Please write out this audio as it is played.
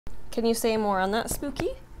Can you say more on that,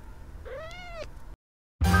 Spooky?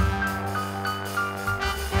 Hello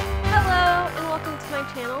and welcome to my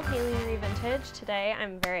channel, Haley Marie Vintage. Today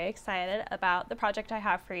I'm very excited about the project I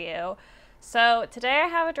have for you. So today I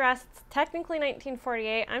have a dress. It's technically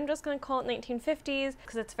 1948. I'm just going to call it 1950s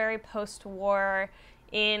because it's very post-war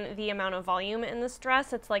in the amount of volume in this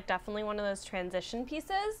dress. It's like definitely one of those transition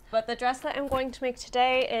pieces. But the dress that I'm going to make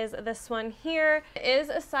today is this one here. It is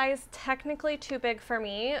a size technically too big for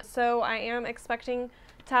me, so I am expecting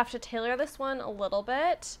to have to tailor this one a little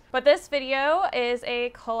bit. But this video is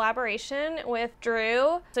a collaboration with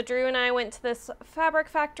Drew. So Drew and I went to this fabric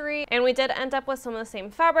factory and we did end up with some of the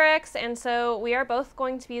same fabrics, and so we are both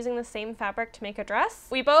going to be using the same fabric to make a dress.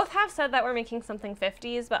 We both have said that we're making something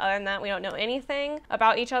 50s, but other than that we don't know anything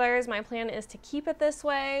about each other's. My plan is to keep it this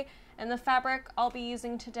way, and the fabric I'll be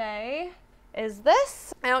using today is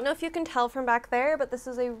this. I don't know if you can tell from back there, but this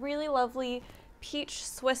is a really lovely peach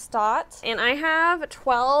Swiss dot, and I have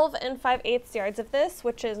 12 5/8 yards of this,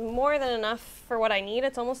 which is more than enough for what I need.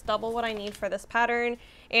 It's almost double what I need for this pattern,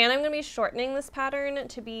 and I'm going to be shortening this pattern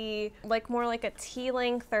to be like more like a T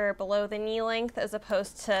length or below the knee length, as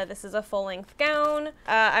opposed to this is a full length gown.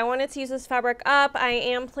 I wanted to use this fabric up. I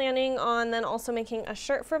am planning on then also making a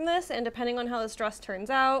shirt from this, and depending on how this dress turns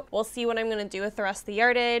out, we'll see what I'm going to do with the rest of the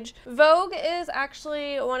yardage. Vogue is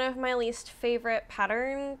actually one of my least favorite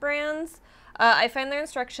pattern brands. I find their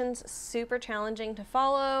instructions super challenging to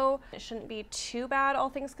follow. It shouldn't be too bad, all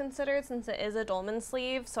things considered, since it is a dolman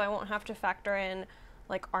sleeve, so I won't have to factor in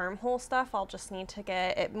like armhole stuff. I'll just need to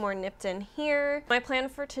get it more nipped in here. My plan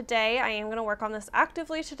for today, I am going to work on this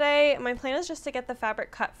actively today. My plan is just to get the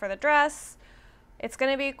fabric cut for the dress. It's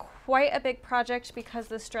going to be quite a big project because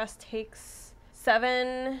this dress takes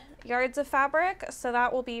 7 yards of fabric, so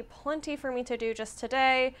that will be plenty for me to do just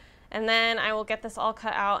today. And then I will get this all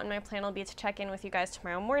cut out, and my plan will be to check in with you guys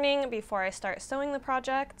tomorrow morning before I start sewing the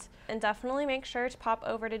project. And definitely make sure to pop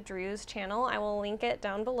over to Drew's channel. I will link it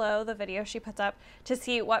down below, the video she puts up, to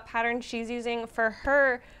see what pattern she's using for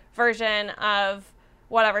her version of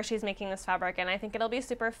whatever she's making this fabric in. I think it'll be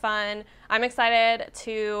super fun. I'm excited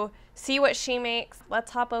to see what she makes.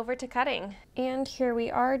 Let's hop over to cutting. And here we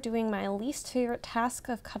are doing my least favorite task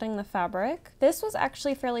of cutting the fabric. This was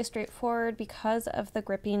actually fairly straightforward because of the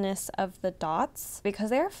grippiness of the dots. Because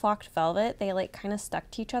they are flocked velvet, they like kind of stuck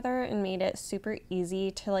to each other and made it super easy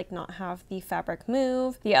to like not have the fabric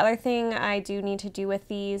move. The other thing I do need to do with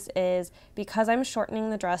these is, because I'm shortening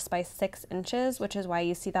the dress by 6 inches, which is why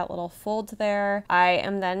you see that little fold there, I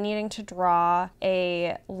am then needing to draw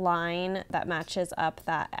a line that matches up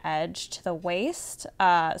that edge to the waist,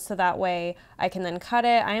 so that way I can then cut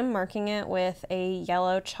it. I am marking it with a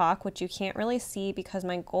yellow chalk, which you can't really see because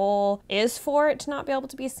my goal is for it to not be able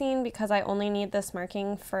to be seen, because I only need this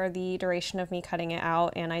marking for the duration of me cutting it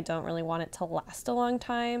out, and I don't really want it to last a long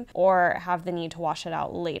time or have the need to wash it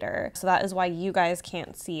out later. So that is why you guys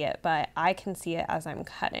can't see it, but I can see it as I'm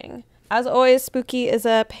cutting. As always, Spooky is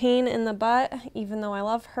a pain in the butt, even though I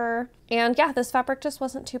love her. And yeah, this fabric just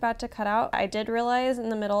wasn't too bad to cut out. I did realize in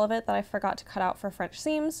the middle of it that I forgot to cut out for French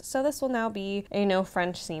seams, so this will now be a no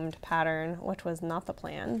French seamed pattern, which was not the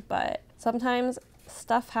plan, but sometimes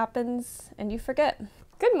stuff happens and you forget.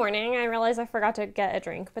 Good morning. I realized I forgot to get a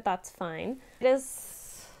drink, but that's fine. It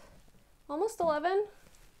is almost 11.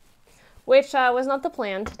 Which was not the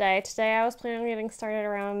plan today. Today I was planning on getting started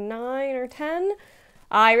around 9 or 10.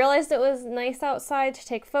 I realized it was nice outside to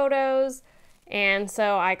take photos, and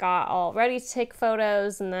so I got all ready to take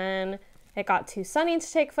photos, and then it got too sunny to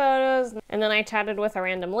take photos, and then I chatted with a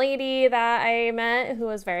random lady that I met who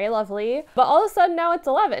was very lovely. But all of a sudden now it's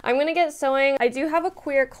 11. I'm gonna get sewing. I do have a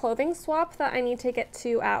queer clothing swap that I need to get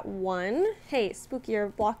to at 1. Hey, Spooky, you're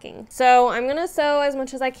blocking. So I'm gonna sew as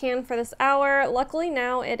much as I can for this hour. Luckily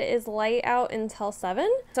now it is light out until 7,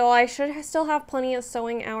 so I should still have plenty of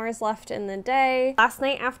sewing hours left in the day. Last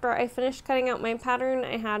night after I finished cutting out my pattern,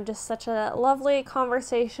 I had just such a lovely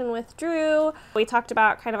conversation with Drew. We talked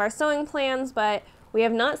about kind of our sewing plans, but we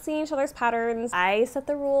have not seen each other's patterns. I set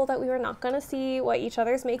the rule that we were not going to see what each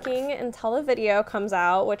other's making until the video comes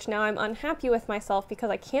out, which now I'm unhappy with myself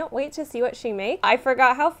because I can't wait to see what she makes. I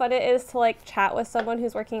forgot how fun it is to like chat with someone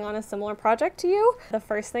who's working on a similar project to you. The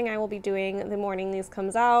first thing I will be doing the morning these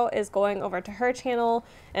comes out is going over to her channel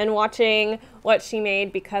and watching what she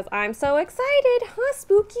made, because I'm so excited, huh,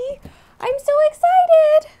 Spooky? I'm so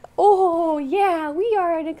excited. Oh yeah, we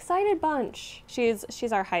are an excited bunch.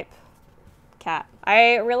 She's our hype cat.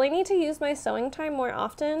 I really need to use my sewing time more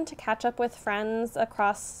often to catch up with friends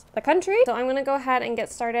across the country. So I'm gonna go ahead and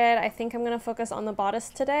get started. I think I'm gonna focus on the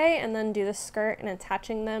bodice today and then do the skirt and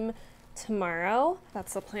attaching them tomorrow.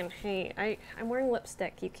 That's the plan. Hey, I'm wearing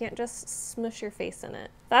lipstick. You can't just smush your face in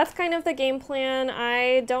it. That's kind of the game plan.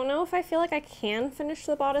 I don't know if I feel like I can finish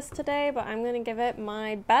the bodice today, but I'm gonna give it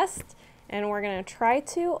my best. And we're gonna try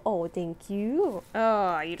to, oh, thank you.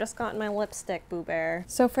 Oh, you just got in my lipstick, Boo Bear.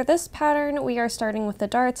 So for this pattern, we are starting with the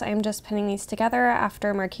darts. I'm just pinning these together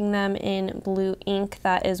after marking them in blue ink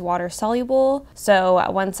that is water soluble. So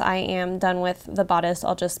once I am done with the bodice,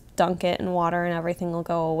 I'll just dunk it in water and everything will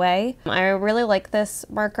go away. I really like this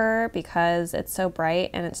marker because it's so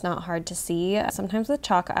bright and it's not hard to see. Sometimes with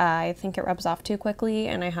chalk, I think it rubs off too quickly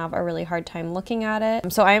and I have a really hard time looking at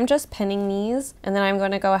it. So I am just pinning these and then I'm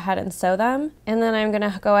gonna go ahead and sew them, and then I'm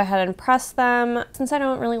gonna go ahead and press them. Since I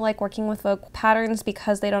don't really like working with Vogue patterns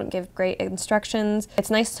because they don't give great instructions,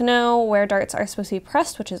 it's nice to know where darts are supposed to be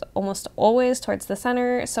pressed, which is almost always towards the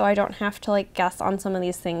center, so I don't have to like guess on some of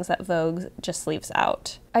these things that Vogue just leaves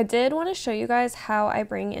out. I did want to show you guys how I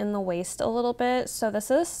bring in the waist a little bit. So this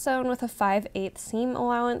is sewn with a 5/8 seam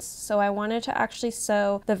allowance. So I wanted to actually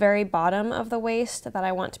sew the very bottom of the waist that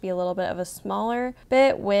I want to be a little bit of a smaller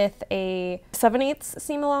bit with a 7/8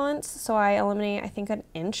 seam allowance. So I eliminate, I think, an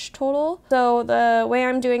inch total. So the way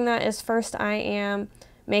I'm doing that is first I am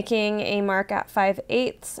making a mark at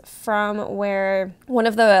 5/8 from where one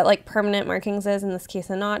of the like permanent markings is, in this case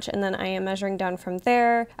a notch, and then I am measuring down from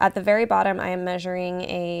there. At the very bottom I am measuring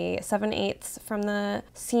a 7/8 from the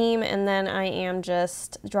seam, and then I am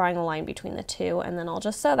just drawing a line between the two, and then I'll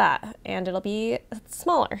just sew that and it'll be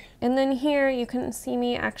smaller. And then here you can see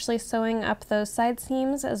me actually sewing up those side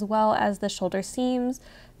seams as well as the shoulder seams.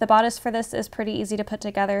 The bodice for this is pretty easy to put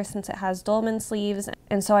together since it has dolman sleeves,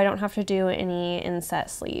 and so I don't have to do any inset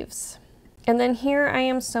sleeves. And then here I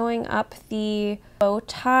am sewing up the bow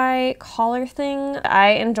tie collar thing.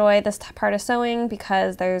 I enjoy this part of sewing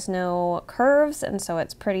because there's no curves, and so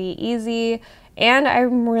it's pretty easy. And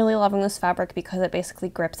I'm really loving this fabric because it basically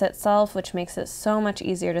grips itself, which makes it so much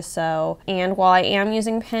easier to sew. And while I am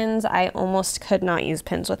using pins, I almost could not use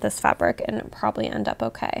pins with this fabric and probably end up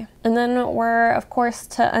okay. And then we're, of course,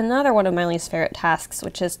 to another one of my least favorite tasks,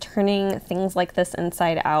 which is turning things like this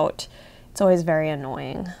inside out. It's always very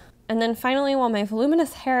annoying. And then finally, while my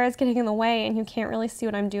voluminous hair is getting in the way and you can't really see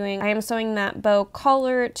what I'm doing, I am sewing that bow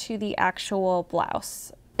collar to the actual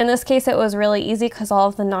blouse. In this case, it was really easy because all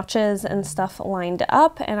of the notches and stuff lined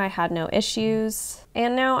up and I had no issues.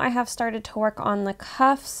 And now I have started to work on the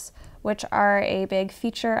cuffs, which are a big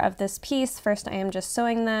feature of this piece. First, I am just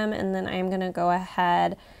sewing them, and then I am gonna go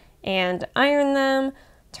ahead and iron them.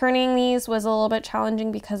 Turning these was a little bit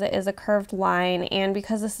challenging because it is a curved line, and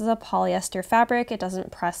because this is a polyester fabric, it doesn't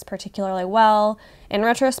press particularly well. In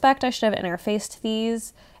retrospect, I should have interfaced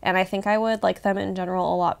these, and I think I would like them in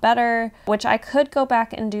general a lot better, which I could go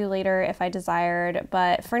back and do later if I desired,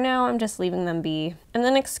 but for now I'm just leaving them be. And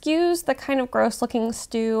then excuse the kind of gross looking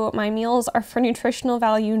stew. My meals are for nutritional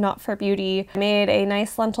value, not for beauty. I made a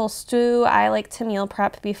nice lentil stew. I like to meal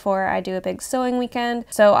prep before I do a big sewing weekend,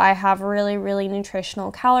 so I have really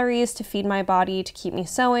nutritional calories to feed my body to keep me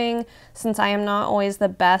sewing, since I am not always the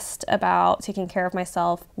best about taking care of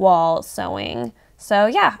myself while sewing. So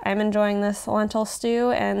yeah, I'm enjoying this lentil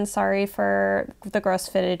stew, and sorry for the gross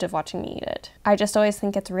footage of watching me eat it. I just always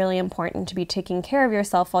think it's really important to be taking care of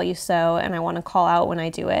yourself while you sew, and I want to call out when I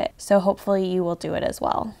do it. So hopefully you will do it as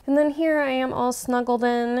well. And then here I am all snuggled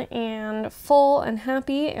in and full and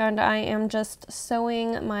happy, and I am just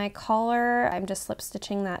sewing my collar. I'm just slip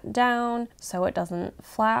stitching that down so it doesn't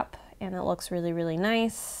flap, and it looks really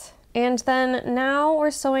nice. And then now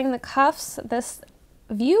we're sewing the cuffs. This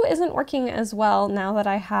view isn't working as well now that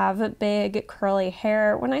I have big curly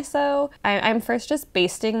hair when I sew. I'm first just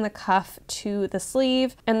basting the cuff to the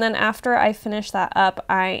sleeve, and then after I finish that up,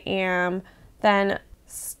 I am then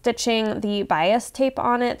stitching the bias tape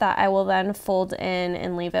on it that I will then fold in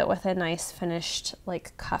and leave it with a nice finished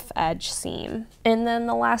like cuff edge seam. And then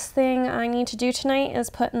the last thing I need to do tonight is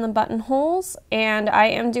put in the buttonholes, and I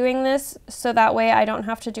am doing this so that way I don't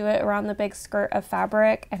have to do it around the big skirt of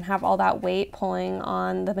fabric and have all that weight pulling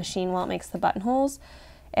on the machine while it makes the buttonholes.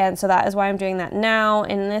 And so that is why I'm doing that now.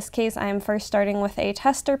 In this case, I am first starting with a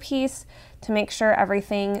tester piece to make sure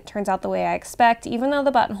everything turns out the way I expect. Even though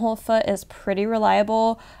the buttonhole foot is pretty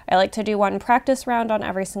reliable, I like to do one practice round on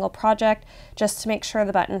every single project just to make sure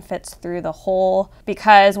the button fits through the hole,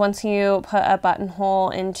 because once you put a buttonhole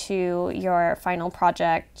into your final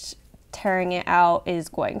project, tearing it out is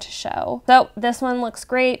going to show. So this one looks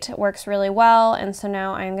great, works really well, and so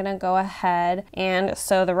now I'm gonna go ahead and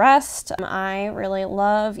sew the rest. I really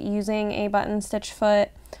love using a button stitch foot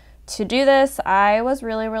To do this, I was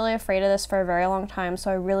really afraid of this for a very long time, so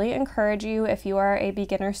I really encourage you, if you are a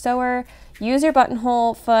beginner sewer, use your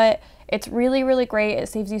buttonhole foot. It's really great. It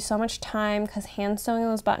saves you so much time because hand sewing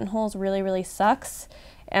those buttonholes really sucks.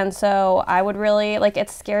 And so I would really, like,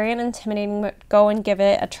 it's scary and intimidating, but go and give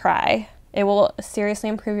it a try. It will seriously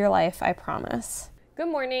improve your life, I promise. Good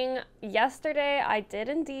morning. Yesterday I did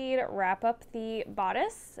indeed wrap up the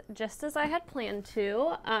bodice just as I had planned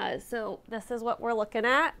to. So this is what we're looking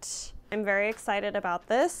at. I'm very excited about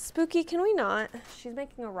this. Spooky, can we not? She's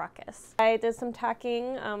making a ruckus. I did some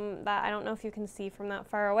tacking that I don't know if you can see from that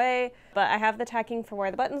far away, but I have the tacking for where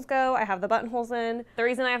the buttons go. I have the buttonholes in. The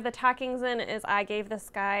reason I have the tackings in is I gave this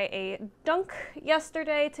guy a dunk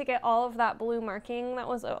yesterday to get all of that blue marking that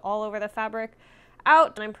was all over the fabric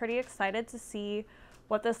out, and I'm pretty excited to see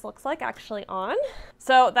what this looks like actually on.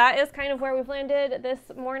 So that is kind of where we've landed this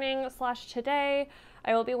morning / today.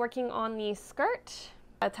 I will be working on the skirt,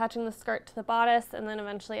 attaching the skirt to the bodice, and then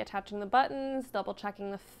eventually attaching the buttons, double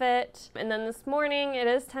checking the fit. And then this morning, it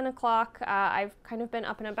is 10 o'clock. I've kind of been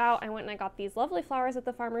up and about. I went and I got these lovely flowers at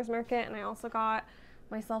the farmer's market, and I also got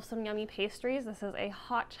myself some yummy pastries. This is a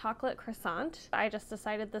hot chocolate croissant. I just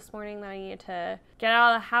decided this morning that I needed to get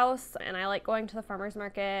out of the house, and I like going to the farmer's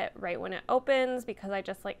market right when it opens because I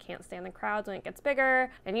just like can't stand the crowds when it gets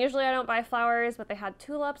bigger. And usually I don't buy flowers, but they had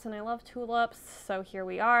tulips and I love tulips, so here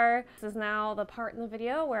we are. This is now the part in the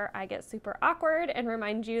video where I get super awkward and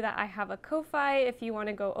remind you that I have a Ko-Fi if you want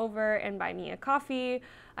to go over and buy me a coffee.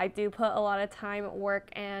 I do put a lot of time, work,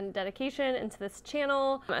 and dedication into this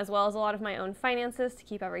channel, as well as a lot of my own finances to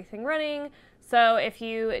keep everything running. So if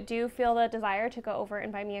you do feel the desire to go over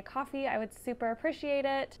and buy me a coffee, I would super appreciate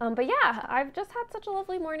it. But yeah, I've just had such a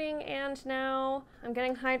lovely morning, and now I'm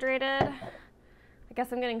getting hydrated. I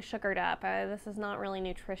guess I'm getting sugared up. This is not really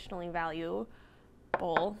nutritionally valuable.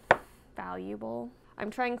 I'm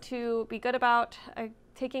trying to be good about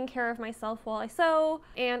taking care of myself while I sew,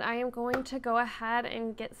 and I am going to go ahead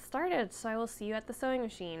and get started, so I will see you at the sewing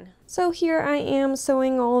machine. So here I am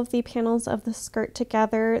sewing all of the panels of the skirt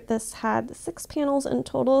together. This had 6 panels in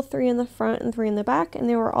total, 3 in the front and 3 in the back, and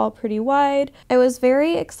they were all pretty wide. I was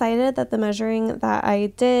very excited that the measuring that I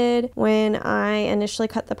did when I initially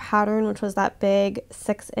cut the pattern, which was that big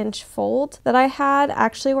 6-inch fold that I had,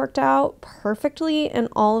 actually worked out perfectly, and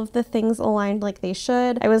all of the things aligned like they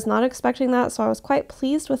should. I was not expecting that, so I was quite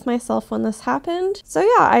pleased with myself when this happened. So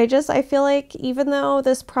yeah, I feel like even though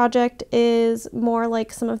this project is more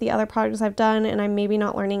like some of the other projects I've done and I'm maybe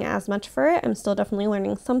not learning as much for it, I'm still definitely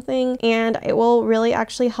learning something, and it will really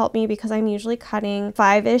actually help me because I'm usually cutting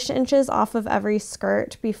 5-ish inches off of every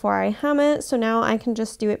skirt before I hem it. So now I can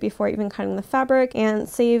just do it before even cutting the fabric and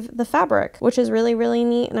save the fabric, which is really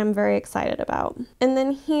neat and I'm very excited about. And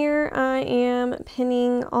then here I am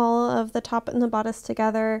pinning all of the top and the bodice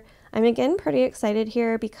together. I'm again pretty excited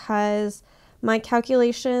here because my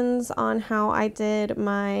calculations on how I did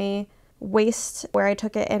my waist, where I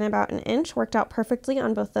took it in about 1 inch, worked out perfectly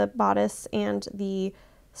on both the bodice and the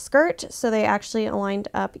skirt, so they actually aligned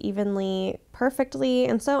up evenly perfectly.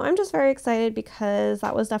 And so I'm just very excited because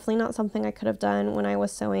that was definitely not something I could have done when I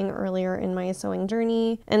was sewing earlier in my sewing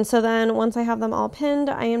journey. And so then once I have them all pinned,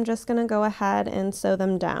 I am just gonna go ahead and sew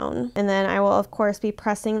them down, and then I will of course be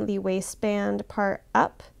pressing the waistband part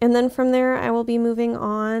up, and then from there I will be moving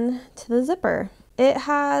on to the zipper. It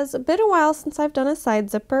has been a while since I've done a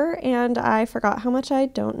side zipper, and I forgot how much I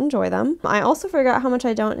don't enjoy them. I also forgot how much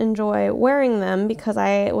I don't enjoy wearing them because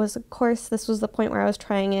of course, this was the point where I was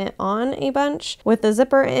trying it on a bunch with the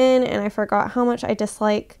zipper in, and I forgot how much I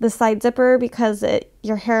dislike the side zipper because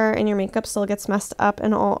your hair and your makeup still gets messed up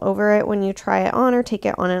and all over it when you try it on or take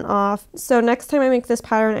it on and off. So next time I make this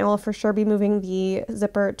pattern, I will for sure be moving the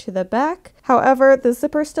zipper to the back. However, the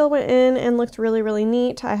zipper still went in and looked really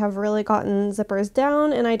neat. I have really gotten zippers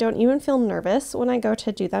down, and I don't even feel nervous when I go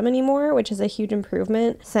to do them anymore, which is a huge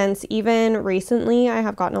improvement since even recently I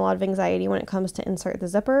have gotten a lot of anxiety when it comes to insert the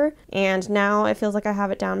zipper, and now it feels like I have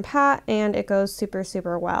it down pat and it goes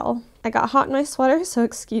super well. I got hot in my sweater, so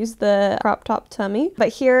excuse the crop top tummy. But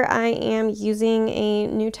here I am using a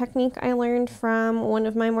new technique I learned from one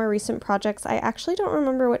of my more recent projects. I actually don't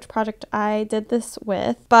remember which project I did this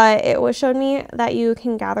with, but it showed me that you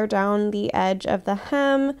can gather down the edge of the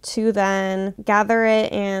hem to then gather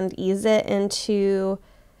it and ease it into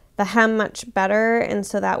the hem much better, and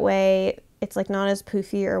so that way It's like not as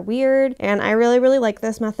poofy or weird, and I really like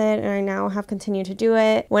this method, and I now have continued to do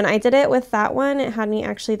it. When I did it with that one, it had me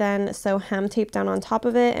actually then sew hem tape down on top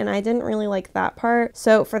of it, and I didn't really like that part.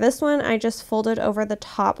 So for this one, I just folded over the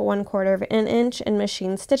top 1/4 of an inch and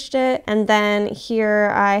machine stitched it, and then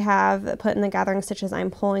here I have put in the gathering stitches. I'm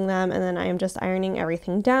pulling them, and then I am just ironing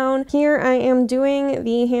everything down. Here I am doing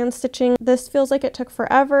the hand stitching. This feels like it took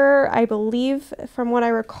forever. I believe, from what I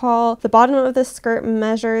recall, the bottom of this skirt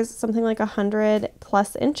measures something like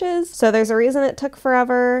 100+ inches, so there's a reason it took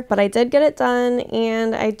forever, but I did get it done,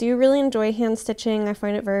 and I do really enjoy hand stitching. I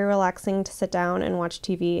find it very relaxing to sit down and watch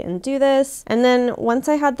TV and do this. And then once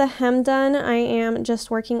I had the hem done, I am just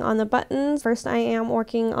working on the buttons. First, I am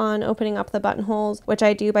working on opening up the buttonholes, which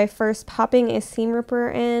I do by first popping a seam ripper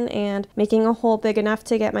in and making a hole big enough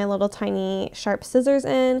to get my little tiny sharp scissors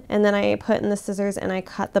in, and then I put in the scissors and I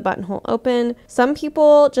cut the buttonhole open. Some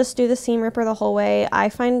people just do the seam ripper the whole way. I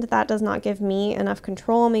find that does not give me enough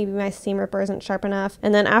control. Maybe my seam ripper isn't sharp enough.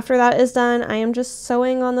 And then after that is done, I am just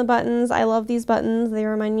sewing on the buttons. I love these buttons. They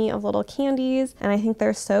remind me of little candies, and I think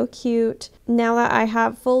they're so cute. Now that I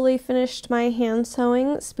have fully finished my hand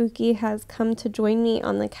sewing, Spooky has come to join me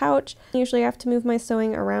on the couch. Usually I have to move my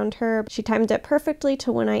sewing around her. She timed it perfectly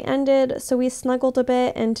to when I ended, so we snuggled a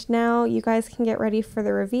bit, and now you guys can get ready for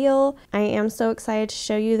the reveal. I am so excited to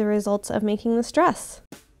show you the results of making this dress.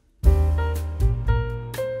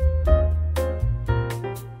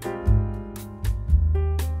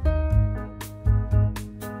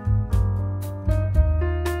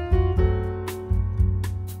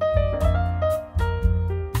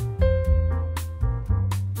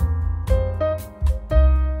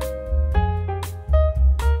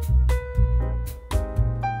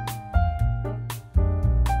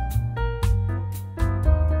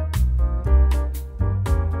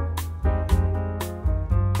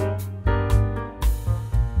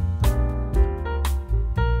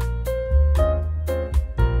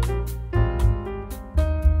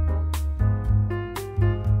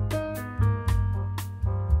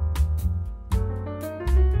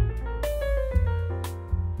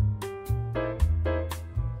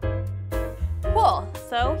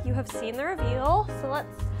 So you have seen the reveal, so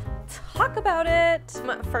let's talk about it.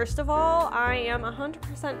 First of all, I am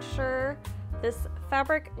 100% sure this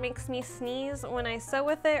fabric makes me sneeze when I sew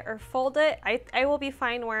with it or fold it. I will be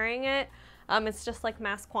fine wearing it. It's just like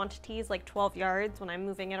mass quantities, like 12 yards when I'm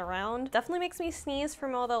moving it around. Definitely makes me sneeze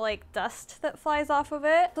from all the like dust that flies off of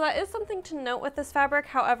it. So that is something to note with this fabric.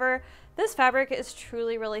 However, this fabric is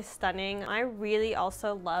truly really stunning. I really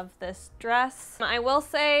also love this dress. I will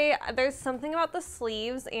say there's something about the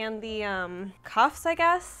sleeves and the cuffs, I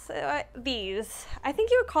guess. These, I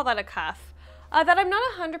think you would call that a cuff. That I'm not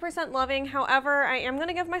 100% loving. However, I am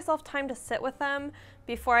gonna give myself time to sit with them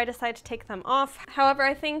before I decide to take them off. However,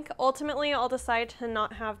 I think ultimately I'll decide to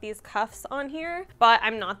not have these cuffs on here, but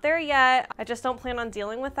I'm not there yet. I just don't plan on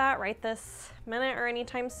dealing with that right this minute or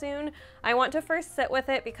anytime soon. I want to first sit with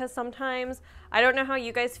it because sometimes, I don't know how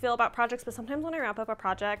you guys feel about projects, but sometimes when I wrap up a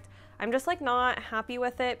project, I'm just like not happy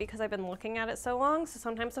with it because I've been looking at it so long. So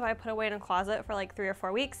sometimes if I put it away in a closet for like 3 or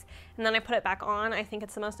 4 weeks and then I put it back on, I think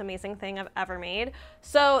it's the most amazing thing I've ever made.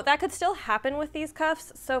 So that could still happen with these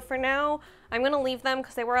cuffs. So for now, I'm gonna leave them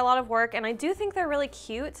because they were a lot of work, and I do think they're really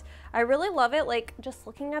cute. I really love it, like just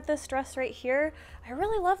looking at this dress right here, I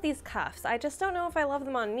really love these cuffs. I just don't know if I love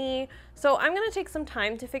them on me. So I'm gonna take some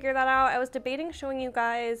time to figure that out. I was debating showing you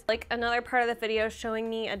guys like another part of the video showing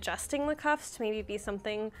me adjusting the cuffs to maybe be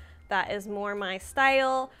something that is more my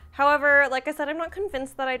style. However, like I said, I'm not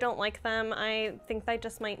convinced that I don't like them. I think I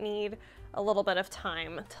just might need a little bit of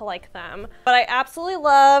time to like them. But I absolutely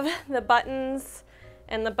love the buttons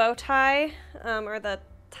and the bow tie, or the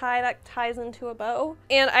tie that ties into a bow.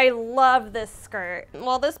 And I love this skirt.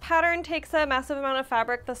 While this pattern takes a massive amount of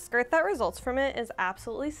fabric, the skirt that results from it is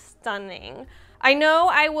absolutely stunning. I know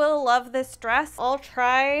I will love this dress. I'll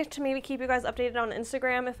try to maybe keep you guys updated on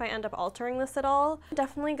Instagram if I end up altering this at all.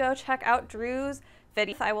 Definitely go check out Drew's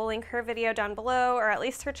video. I will link her video down below, or at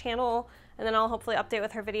least her channel, and then I'll hopefully update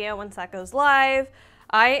with her video once that goes live.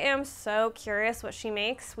 I am so curious what she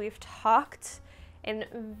makes. We've talked in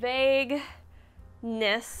vagueness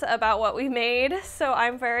about what we made, so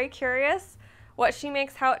I'm very curious what she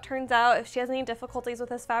makes, how it turns out, if she has any difficulties with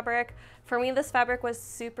this fabric. For me, this fabric was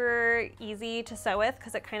super easy to sew with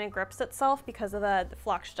because it kind of grips itself because of the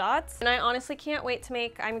flocked dots. And I honestly can't wait to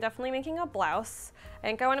make, I'm definitely making a blouse. I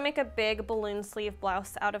think I want to make a big balloon sleeve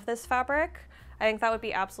blouse out of this fabric. I think that would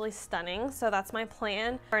be absolutely stunning. So that's my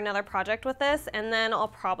plan for another project with this. And then I'll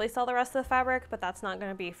probably sell the rest of the fabric, but that's not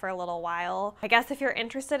going to be for a little while. I guess if you're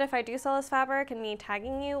interested, if I do sell this fabric and me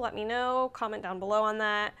tagging you, let me know, comment down below on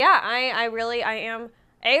that. Yeah, I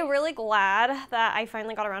am really glad that I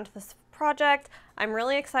finally got around to this project. I'm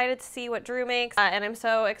really excited to see what Drew makes, and I'm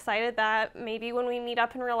so excited that maybe when we meet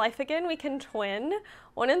up in real life again, we can twin.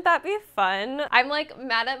 Wouldn't that be fun? I'm like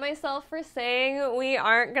mad at myself for saying we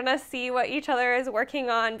aren't gonna see what each other is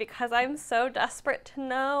working on because I'm so desperate to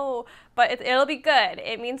know, but it'll be good.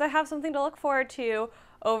 It means I have something to look forward to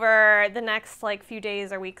over the next like few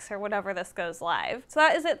days or weeks or whatever this goes live. So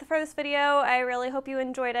that is it for this video. I really hope you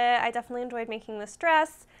enjoyed it. I definitely enjoyed making this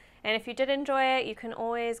dress. And if you did enjoy it, you can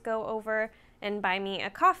always go over and buy me a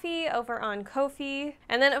coffee over on Ko-fi.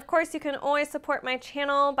 And then of course you can always support my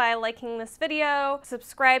channel by liking this video,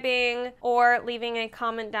 subscribing, or leaving a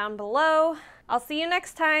comment down below. I'll see you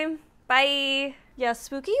next time. Bye. Yes,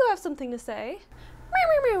 Spooky, you have something to say.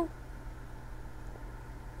 Meow, meow, meow.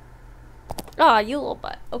 Aw, you little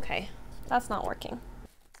butt. Okay, that's not working.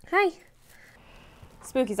 Hi.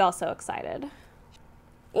 Spooky's also excited.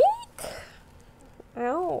 Eek.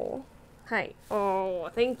 Ow. Hi.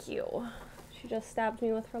 Oh, thank you. She just stabbed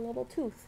me with her little tooth.